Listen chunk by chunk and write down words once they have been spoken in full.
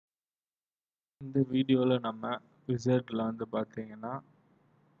இந்த வீடியோல நம்ம விசர்ட்ல வந்து பார்த்தீங்கன்னா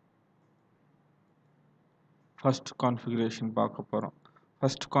ஃபர்ஸ்ட் கான்ஃபிகரேஷன் பார்க்க போறோம்.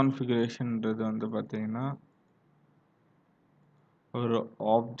 ஃபர்ஸ்ட் கான்ஃபிகரேஷன்ன்றது வந்து பார்த்தீங்கன்னா ஒரு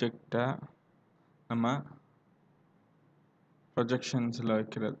ஆப்ஜெக்டை நம்ம ப்ரொஜெக்ஷன்ஸில்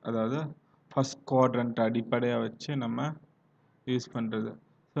வைக்கிறது, அதாவது ஃபர்ஸ்ட் குவாட்ரண்ட் அடிப்படையாக வச்சு நம்ம யூஸ் பண்ணுறது.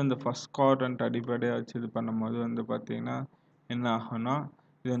 ஸோ இந்த ஃபர்ஸ்ட் குவாட்ரண்ட் அடிப்படையாக வச்சு இது பண்ணும்போது வந்து பார்த்தீங்கன்னா என்ன ஆகும்னா,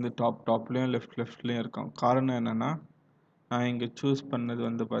 இது வந்து டாப்லேயும் லெஃப்ட்லேயும் இருக்கும். காரணம் என்னென்னா, நான் இங்கே சூஸ் பண்ணது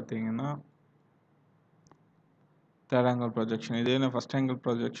வந்து பார்த்தீங்கன்னா தேர்ட் ஆங்கிள் ப்ரொஜெக்ஷன். இதே நான் ஃபர்ஸ்ட் ஆங்கிள்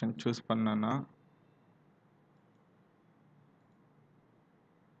ப்ரொஜெக்ஷன் சூஸ் பண்ணேன்னா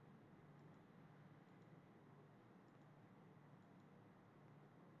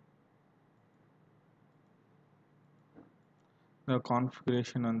இந்த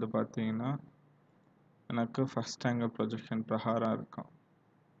கான்ஃபிகரேஷன் வந்து பார்த்தீங்கன்னா எனக்கு ஃபர்ஸ்ட் ஆங்கிள் ப்ரொஜெக்ஷன் பிரகாரம் இருக்கும்.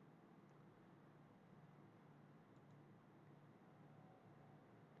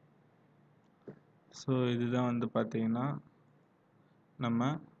 ஸோ இதுதான் வந்து பார்த்தீங்கன்னா நம்ம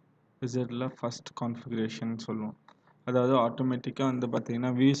விசர்டில் ஃபர்ஸ்ட் கான்ஃபிகரேஷன் சொல்லுவோம். அதாவது ஆட்டோமேட்டிக்காக வந்து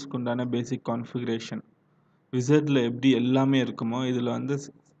பார்த்தீங்கன்னா வியூஸ்க்கு உண்டான பேசிக் கான்ஃபிகரேஷன் விசர்டில் எப்படி எல்லாமே இருக்குமோ இதில் வந்து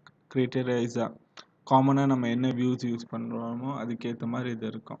கிரைட்டீரியாஸாக காமனாக நம்ம என்ன வியூஸ் யூஸ் பண்ணுறோமோ அதுக்கேற்ற மாதிரி இது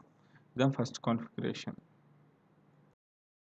இருக்கும். இதுதான் ஃபர்ஸ்ட் கான்ஃபிகரேஷன்.